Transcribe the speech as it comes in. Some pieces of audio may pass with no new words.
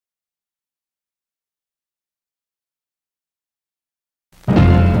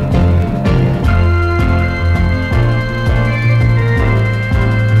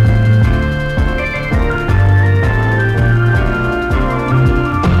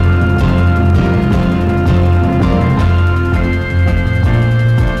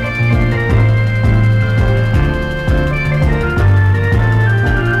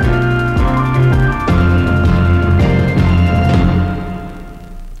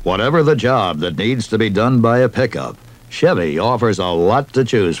Whatever the job that needs to be done by a pickup, Chevy offers a lot to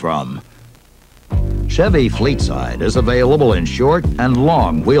choose from. Chevy Fleetside is available in short and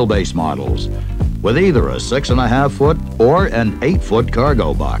long wheelbase models with either a 6.5-foot or an 8-foot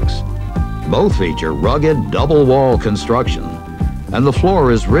cargo box. Both feature rugged double-wall construction, and the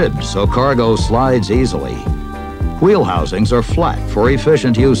floor is ribbed so cargo slides easily. Wheel housings are flat for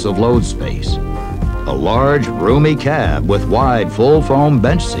efficient use of load space. A large, roomy cab with wide, full-foam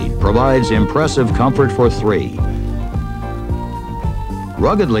bench seat provides impressive comfort for 3.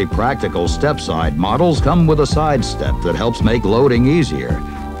 Ruggedly practical step-side models come with a side step that helps make loading easier.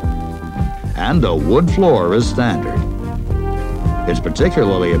 And a wood floor is standard. It's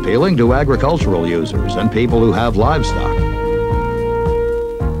particularly appealing to agricultural users and people who have livestock.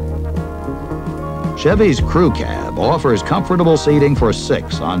 Chevy's Crew Cab offers comfortable seating for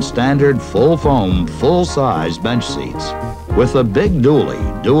 6 on standard full-foam, full-size bench seats. With the big dually,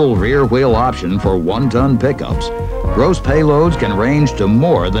 dual rear wheel option for 1-ton pickups, gross payloads can range to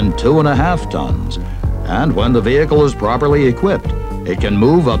more than 2.5 tons. And when the vehicle is properly equipped, it can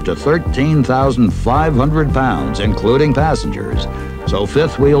move up to 13,500 pounds, including passengers. So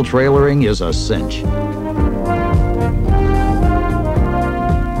fifth-wheel trailering is a cinch.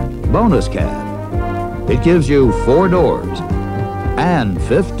 Bonus Cab. It gives you 4 doors and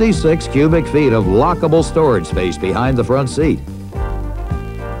 56 cubic feet of lockable storage space behind the front seat.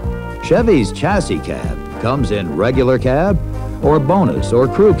 Chevy's Chassis Cab comes in regular cab or bonus or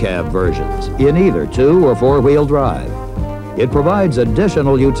crew cab versions in either 2- or 4-wheel drive. It provides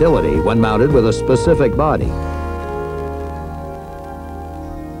additional utility when mounted with a specific body.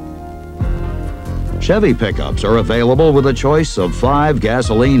 Chevy pickups are available with a choice of 5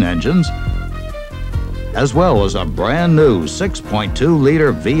 gasoline engines, as well as a brand new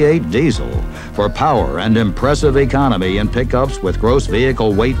 6.2-liter V8 diesel for power and impressive economy in pickups with gross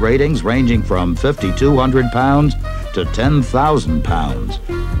vehicle weight ratings ranging from 5,200 pounds to 10,000 pounds.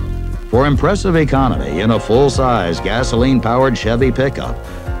 For impressive economy in a full-size gasoline-powered Chevy pickup,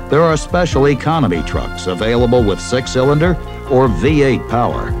 there are special economy trucks available with 6-cylinder or V8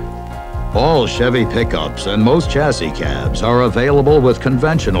 power. All Chevy pickups and most chassis cabs are available with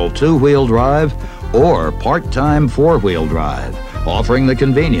conventional 2-wheel drive or part-time 4-wheel drive, offering the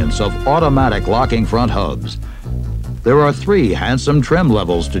convenience of automatic locking front hubs. There are 3 handsome trim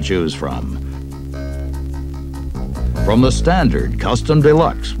levels to choose from. From the standard Custom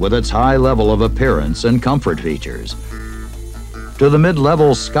Deluxe with its high level of appearance and comfort features, to the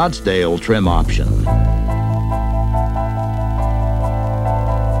mid-level Scottsdale trim option,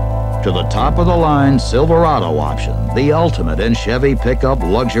 to the top-of-the-line Silverado option, the ultimate in Chevy pickup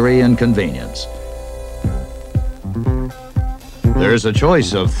luxury and convenience. There's a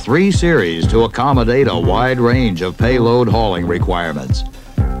choice of 3 series to accommodate a wide range of payload hauling requirements.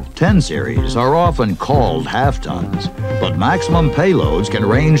 10 series are often called half-tons, but maximum payloads can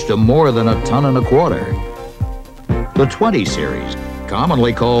range to more than 1.25 tons. The 20 series,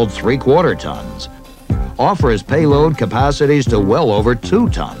 commonly called 3/4 tons, offers payload capacities to well over 2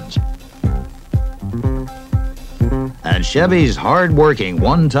 tons. And Chevy's hard-working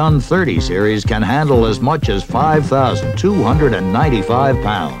 1-ton 30 series can handle as much as 5,295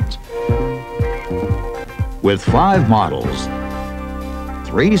 pounds. With 5 models,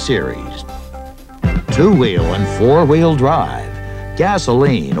 3 series, 2-wheel and 4-wheel drive,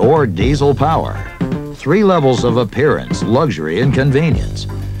 gasoline or diesel power, 3 levels of appearance, luxury and convenience,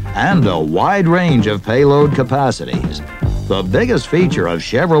 and a wide range of payload capacities, the biggest feature of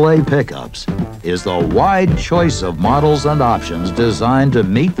Chevrolet pickups is the wide choice of models and options designed to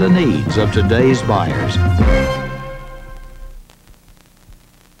meet the needs of today's buyers.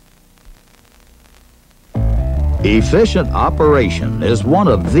 Efficient operation is one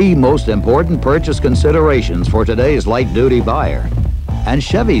of the most important purchase considerations for today's light-duty buyer, and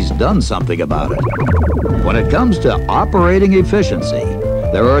Chevy's done something about it. When it comes to operating efficiency,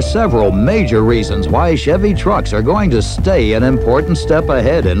 there are several major reasons why Chevy trucks are going to stay an important step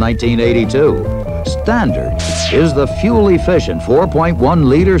ahead in 1982. Standard is the fuel-efficient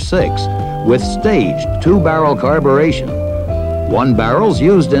 4.1-liter 6 with staged 2-barrel carburation. 1 barrel's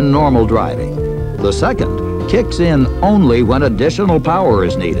used in normal driving. The second kicks in only when additional power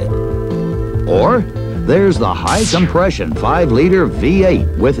is needed. Or There's the high-compression 5-liter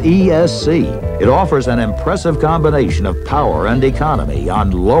V8 with ESC. It offers an impressive combination of power and economy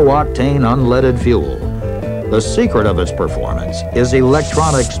on low-octane unleaded fuel. The secret of its performance is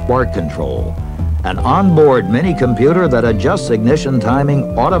electronic spark control, an onboard mini-computer that adjusts ignition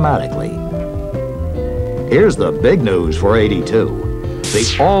timing automatically. Here's the big news for 82.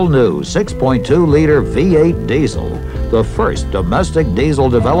 The all-new 6.2-liter V8 diesel, the first domestic diesel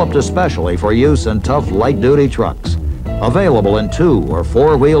developed especially for use in tough light-duty trucks. Available in 2- or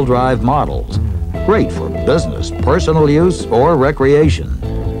 4-wheel drive models. Great for business, personal use, or recreation.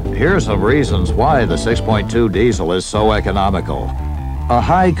 Here's some reasons why the 6.2 diesel is so economical. A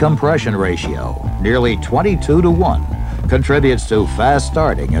high compression ratio, nearly 22 to 1, contributes to fast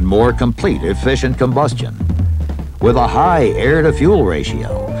starting and more complete, efficient combustion. With a high air-to-fuel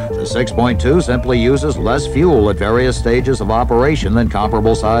ratio, the 6.2 simply uses less fuel at various stages of operation than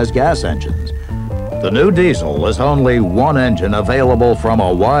comparable-sized gas engines. The new diesel is only one engine available from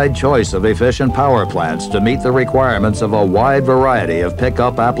a wide choice of efficient power plants to meet the requirements of a wide variety of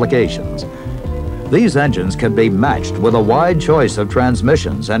pickup applications. These engines can be matched with a wide choice of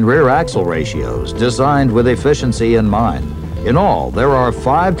transmissions and rear axle ratios designed with efficiency in mind. In all, there are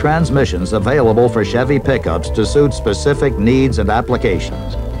 5 transmissions available for Chevy pickups to suit specific needs and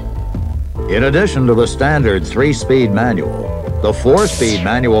applications. In addition to the standard 3-speed manual, the 4-speed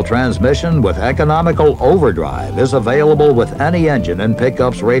manual transmission with economical overdrive is available with any engine in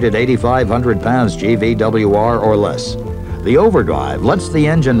pickups rated 8,500 pounds GVWR or less. The overdrive lets the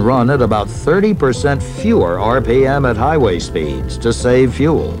engine run at about 30% fewer RPM at highway speeds to save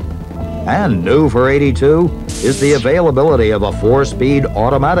fuel. And new for 82 is the availability of a 4-speed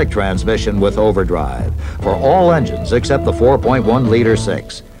automatic transmission with overdrive for all engines except the 4.1-liter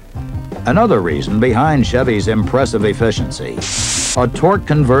 6. Another reason behind Chevy's impressive efficiency, a torque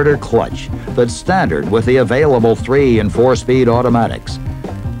converter clutch that's standard with the available 3- and 4-speed automatics.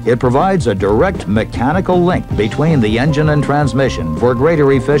 It provides a direct mechanical link between the engine and transmission for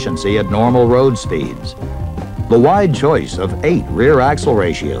greater efficiency at normal road speeds. The wide choice of 8 rear axle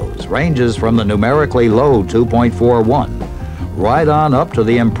ratios ranges from the numerically low 2.41 right on up to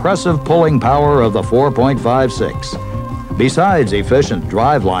the impressive pulling power of the 4.56. Besides efficient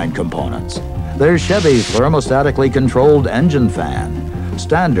driveline components, there's Chevy's thermostatically controlled engine fan,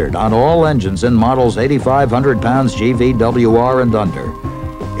 standard on all engines in models 8,500 pounds GVWR and under.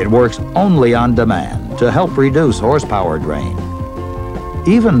 It works only on demand to help reduce horsepower drain.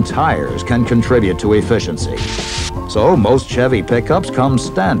 Even tires can contribute to efficiency. So most Chevy pickups come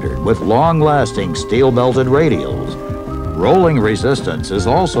standard with long-lasting steel-belted radials. Rolling resistance is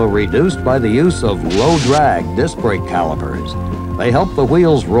also reduced by the use of low-drag disc brake calipers. They help the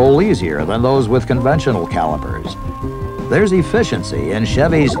wheels roll easier than those with conventional calipers. There's efficiency in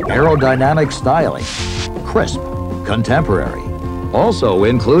Chevy's aerodynamic styling. Crisp, contemporary. Also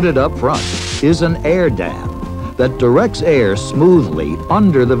included up front is an air dam that directs air smoothly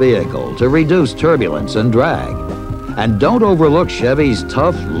under the vehicle to reduce turbulence and drag. And don't overlook Chevy's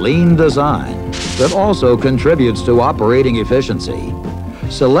tough, lean design that also contributes to operating efficiency.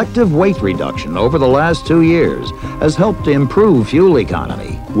 Selective weight reduction over the last 2 years has helped improve fuel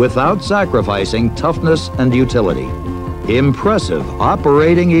economy without sacrificing toughness and utility. Impressive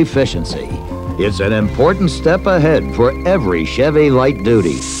operating efficiency. It's an important step ahead for every Chevy light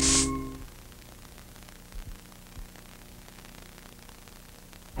duty.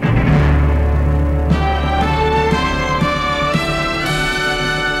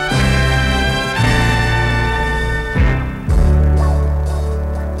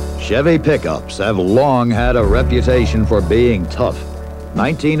 Chevy pickups have long had a reputation for being tough.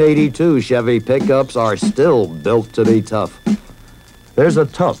 1982 Chevy pickups are still built to be tough. There's a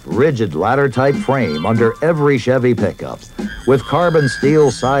tough, rigid ladder-type frame under every Chevy pickup with carbon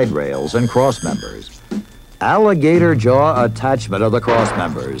steel side rails and cross members. Alligator jaw attachment of the cross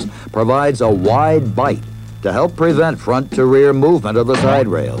members provides a wide bite to help prevent front-to-rear movement of the side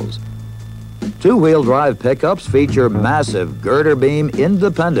rails. 2-wheel drive pickups feature massive girder beam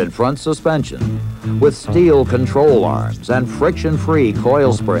independent front suspension with steel control arms and friction-free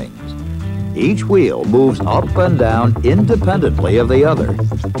coil springs. Each wheel moves up and down independently of the other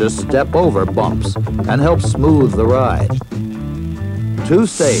to step over bumps and help smooth the ride.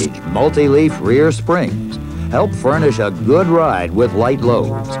 2-stage multi-leaf rear springs help furnish a good ride with light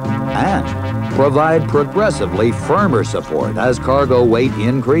loads and provide progressively firmer support as cargo weight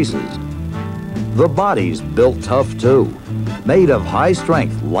increases. The body's built tough too, made of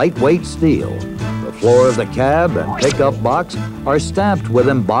high-strength, lightweight steel. The floor of the cab and pickup box are stamped with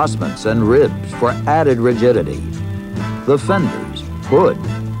embossments and ribs for added rigidity. The fenders, hood,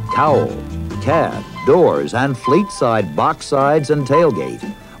 cowl, cab, doors, and fleet side box sides and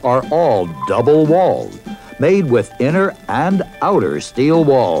tailgate are all double-walled, made with inner and outer steel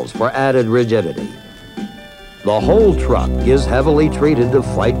walls for added rigidity. The whole truck is heavily treated to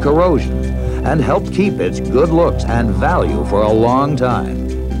fight corrosion and help keep its good looks and value for a long time.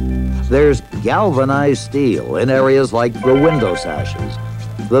 There's galvanized steel in areas like the window sashes,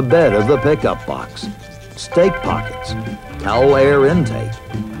 the bed of the pickup box, stake pockets, cowl air intake,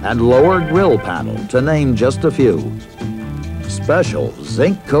 and lower grille panel, to name just a few. Special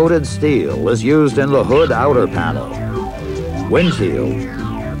zinc-coated steel is used in the hood outer panel, windshield,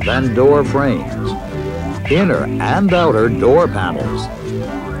 then door frames, inner and outer door panels,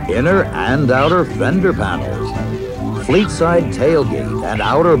 inner and outer fender panels, fleet side tailgate and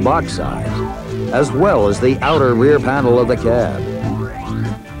outer box sides, as well as the outer rear panel of the cab.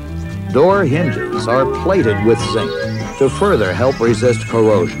 Door hinges are plated with zinc to further help resist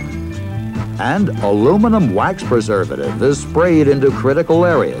corrosion. And aluminum wax preservative is sprayed into critical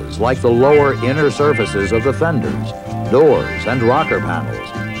areas like the lower inner surfaces of the fenders, doors, and rocker panels.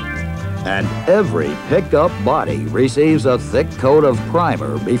 And every pickup body receives a thick coat of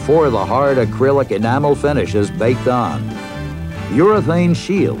primer before the hard acrylic enamel finish is baked on. Urethane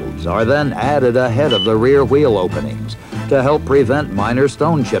shields are then added ahead of the rear wheel openings to help prevent minor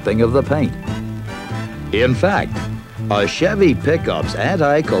stone chipping of the paint. In fact, a Chevy pickup's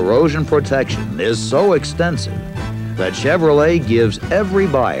anti-corrosion protection is so extensive that Chevrolet gives every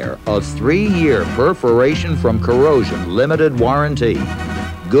buyer a 3-year perforation from corrosion limited warranty,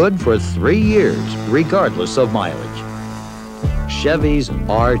 good for 3 years regardless of mileage. Chevys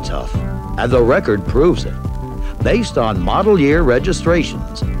are tough, and the record proves it. Based on model year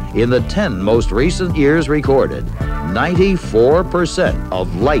registrations, in the 10 most recent years recorded, 94%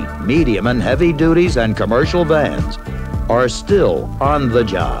 of light, medium, and heavy duties and commercial vans are still on the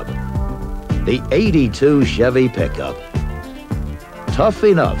job. The 82 Chevy pickup, tough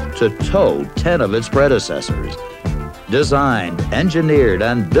enough to tow 10 of its predecessors, designed, engineered,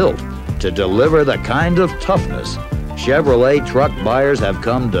 and built to deliver the kind of toughness Chevrolet truck buyers have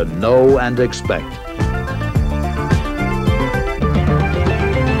come to know and expect.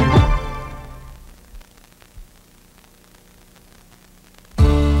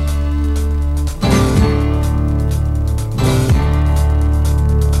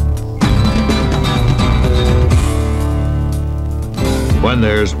 When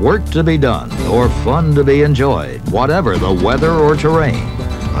there's work to be done or fun to be enjoyed, whatever the weather or terrain,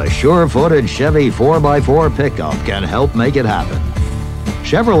 a sure-footed Chevy 4x4 pickup can help make it happen.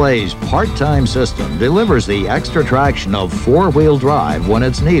 Chevrolet's part-time system delivers the extra traction of 4-wheel drive when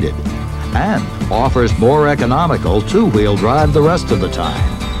it's needed and offers more economical 2-wheel drive the rest of the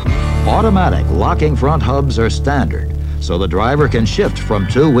time. Automatic locking front hubs are standard, so the driver can shift from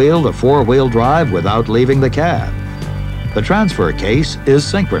 2-wheel to 4-wheel drive without leaving the cab. The transfer case is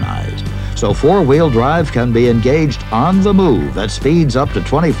synchronized, so 4-wheel drive can be engaged on the move at speeds up to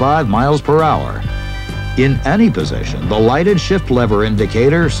 25 miles per hour. In any position, the lighted shift lever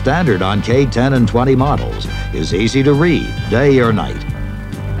indicator, standard on K10 and 20 models, is easy to read, day or night.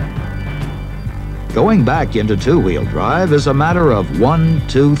 Going back into 2-wheel drive is a matter of 1,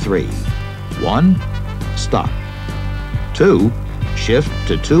 2, 3. 1, stop. 2, shift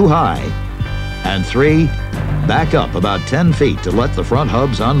to 2 high. And 3, back up about 10 feet to let the front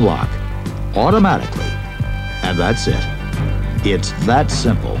hubs unlock automatically. And that's it. It's that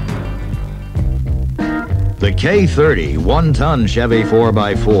simple. The K30 1-ton Chevy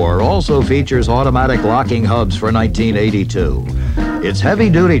 4x4 also features automatic locking hubs for 1982. Its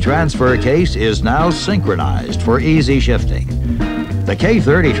heavy-duty transfer case is now synchronized for easy shifting. The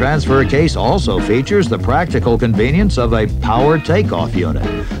K30 transfer case also features the practical convenience of a power takeoff unit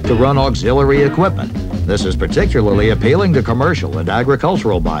to run auxiliary equipment. This is particularly appealing to commercial and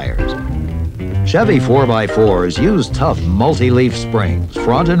agricultural buyers. Chevy 4x4s use tough multi-leaf springs,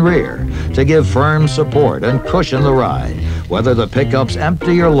 front and rear, to give firm support and cushion the ride, whether the pickup's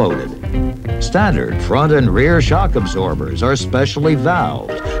empty or loaded. Standard front and rear shock absorbers are specially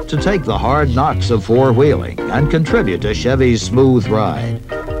valved to take the hard knocks of four-wheeling and contribute to Chevy's smooth ride.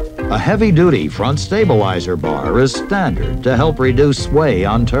 A heavy-duty front stabilizer bar is standard to help reduce sway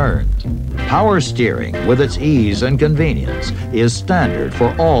on turns. Power steering, with its ease and convenience, is standard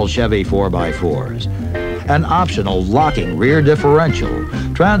for all Chevy 4x4s. An optional locking rear differential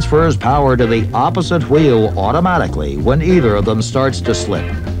transfers power to the opposite wheel automatically when either of them starts to slip.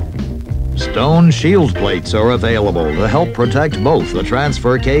 Stone shield plates are available to help protect both the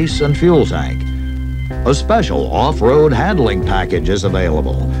transfer case and fuel tank. A special off-road handling package is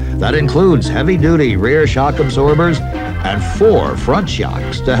available that includes heavy-duty rear shock absorbers and 4 front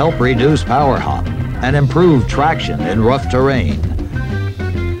shocks to help reduce power hop. and improved traction in rough terrain.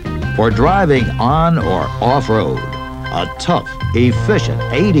 For driving on or off-road, a tough, efficient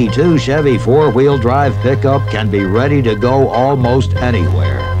 82 Chevy four-wheel drive pickup can be ready to go almost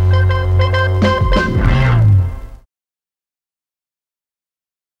anywhere.